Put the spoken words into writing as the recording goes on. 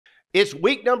It's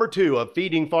week number 2 of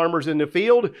Feeding Farmers in the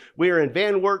Field. We are in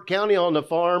Van Wert County on the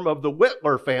farm of the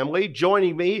Wittler family.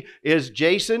 Joining me is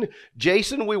Jason.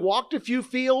 Jason, we walked a few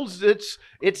fields.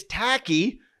 It's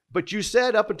tacky, but you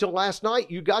said up until last night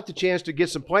you got the chance to get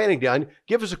some planting done.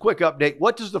 Give us a quick update.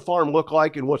 What does the farm look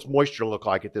like and what's moisture look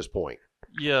like at this point?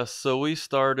 Yes, so we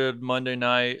started Monday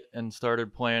night and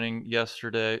started planting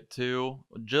yesterday too.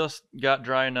 Just got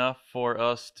dry enough for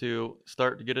us to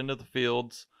start to get into the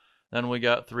fields. Then we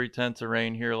got 3/10 of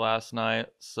rain here last night.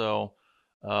 So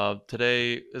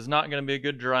today is not going to be a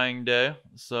good drying day.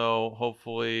 So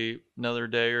hopefully another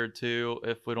day or two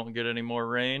if we don't get any more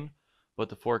rain. But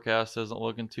the forecast isn't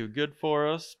looking too good for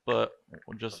us. But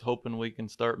we're just hoping we can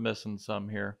start missing some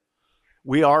here.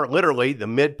 We are literally the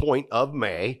midpoint of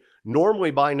May.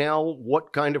 Normally by now,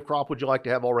 what kind of crop would you like to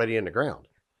have already in the ground?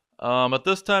 At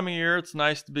this time of year, it's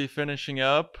nice to be finishing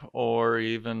up or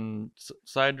even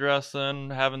side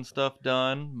dressing, having stuff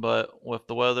done. But with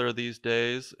the weather these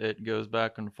days, it goes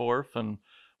back and forth, and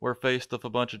we're faced with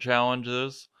a bunch of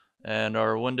challenges, and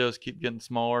our windows keep getting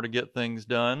smaller to get things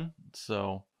done.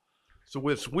 So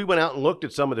we went out and looked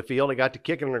at some of the field. I got to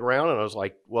kicking in the ground, and I was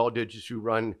like, well, did you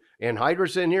run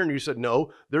anhydrous in here? And you said,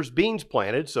 no, there's beans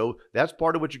planted. So that's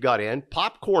part of what you got in.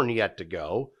 Popcorn yet to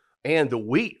go. And the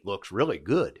wheat looks really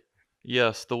good.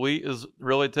 yes, the wheat is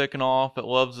really taking off. It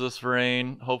loves this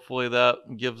rain. Hopefully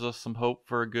that gives us some hope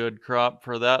for a good crop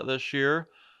for that this year.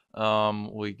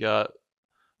 The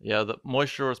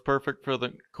moisture was perfect for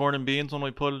the corn and beans when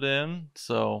we put it in.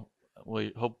 So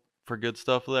we hope for good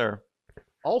stuff there.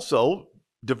 Also,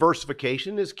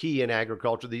 diversification is key in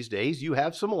agriculture these days. You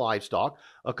have some livestock,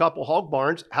 a couple hog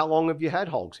barns. How long have you had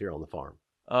hogs here on the farm?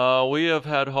 We have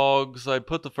had hogs. I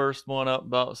put the first one up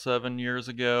about 7 years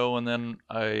ago, and then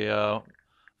I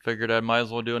figured I might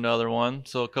as well do another one.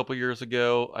 So a couple years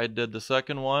ago, I did the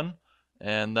second one,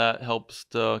 and that helps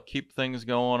to keep things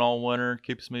going all winter,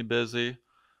 keeps me busy,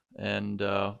 and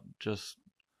just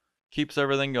keeps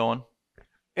everything going.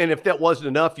 And if that wasn't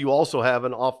enough, you also have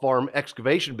an off-farm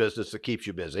excavation business that keeps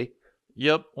you busy.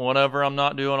 Yep, whenever I'm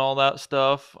not doing all that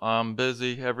stuff, I'm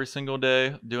busy every single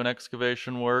day doing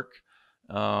excavation work.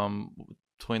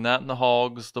 Between that and the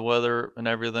hogs, the weather and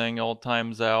everything all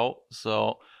times out.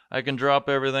 So I can drop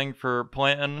everything for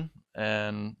planting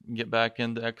and get back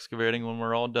into excavating when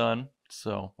we're all done.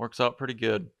 So works out pretty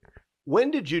good.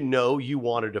 When did you know you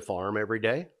wanted to farm every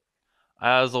day?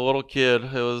 As a little kid,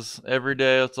 it was every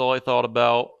day. That's all I thought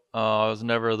about. I was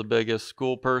never the biggest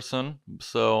school person.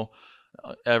 So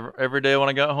every day when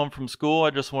I got home from school,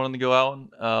 I just wanted to go out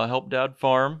and help Dad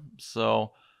farm.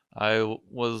 So I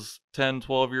was 10,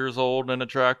 12 years old in a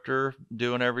tractor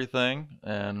doing everything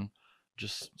and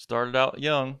just started out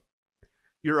young.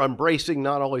 You're embracing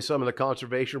not only some of the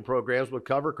conservation programs with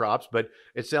cover crops, but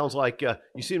it sounds like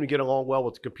you seem to get along well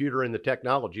with the computer and the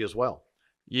technology as well.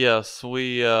 Yes,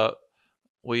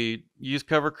 we use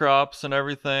cover crops and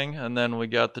everything, and then we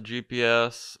got the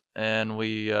GPS, and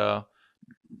we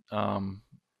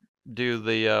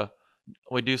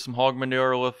do some hog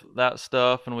manure with that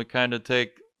stuff, and we kind of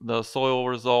take the soil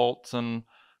results and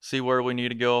see where we need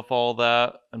to go with all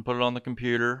that and put it on the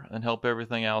computer and help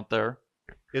everything out there.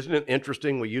 Isn't it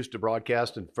interesting? We used to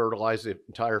broadcast and fertilize the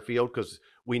entire field because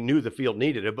we knew the field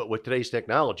needed it. But with today's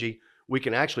technology, we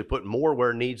can actually put more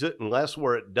where it needs it and less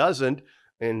where it doesn't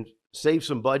and save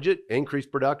some budget, increase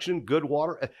production, good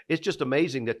water. It's just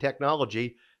amazing that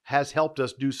technology has helped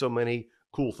us do so many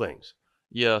cool things.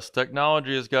 Yes,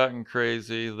 technology has gotten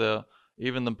crazy.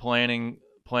 Even the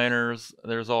planters,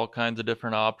 there's all kinds of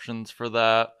different options for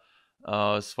that.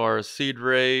 As far as seed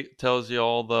rate, tells you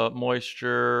all the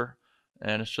moisture,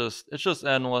 and it's just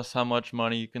endless how much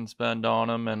money you can spend on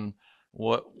them, and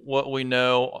what we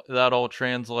know that all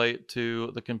translate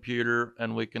to the computer,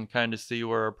 and we can kind of see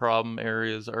where our problem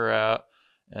areas are at,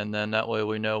 and then that way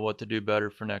we know what to do better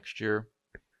for next year.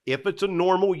 If it's a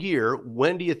normal year,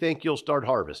 when do you think you'll start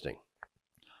harvesting?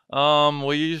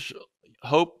 We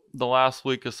hope the last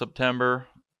week of September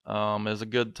is a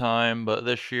good time, but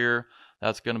this year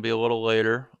that's going to be a little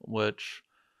later, which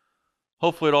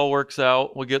hopefully it all works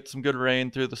out. We'll get some good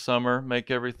rain through the summer,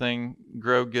 make everything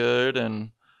grow good,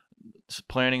 and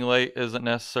planting late isn't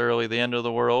necessarily the end of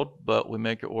the world, but we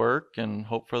make it work and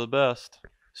hope for the best.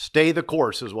 Stay the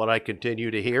course is what I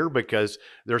continue to hear, because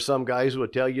there's some guys who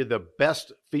would tell you the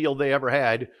best field they ever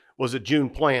had was a June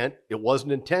plant. It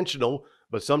wasn't intentional,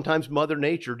 but sometimes Mother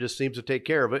Nature just seems to take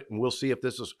care of it, and we'll see if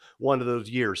this is one of those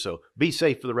years. So be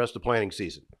safe for the rest of the planting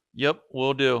season. Yep,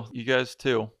 we'll do. You guys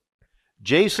too.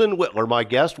 Jason Wittler, my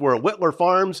guest. We're at Wittler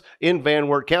Farms in Van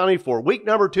Wert County for week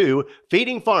number 2,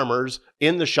 Feeding Farmers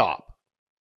in the Shop.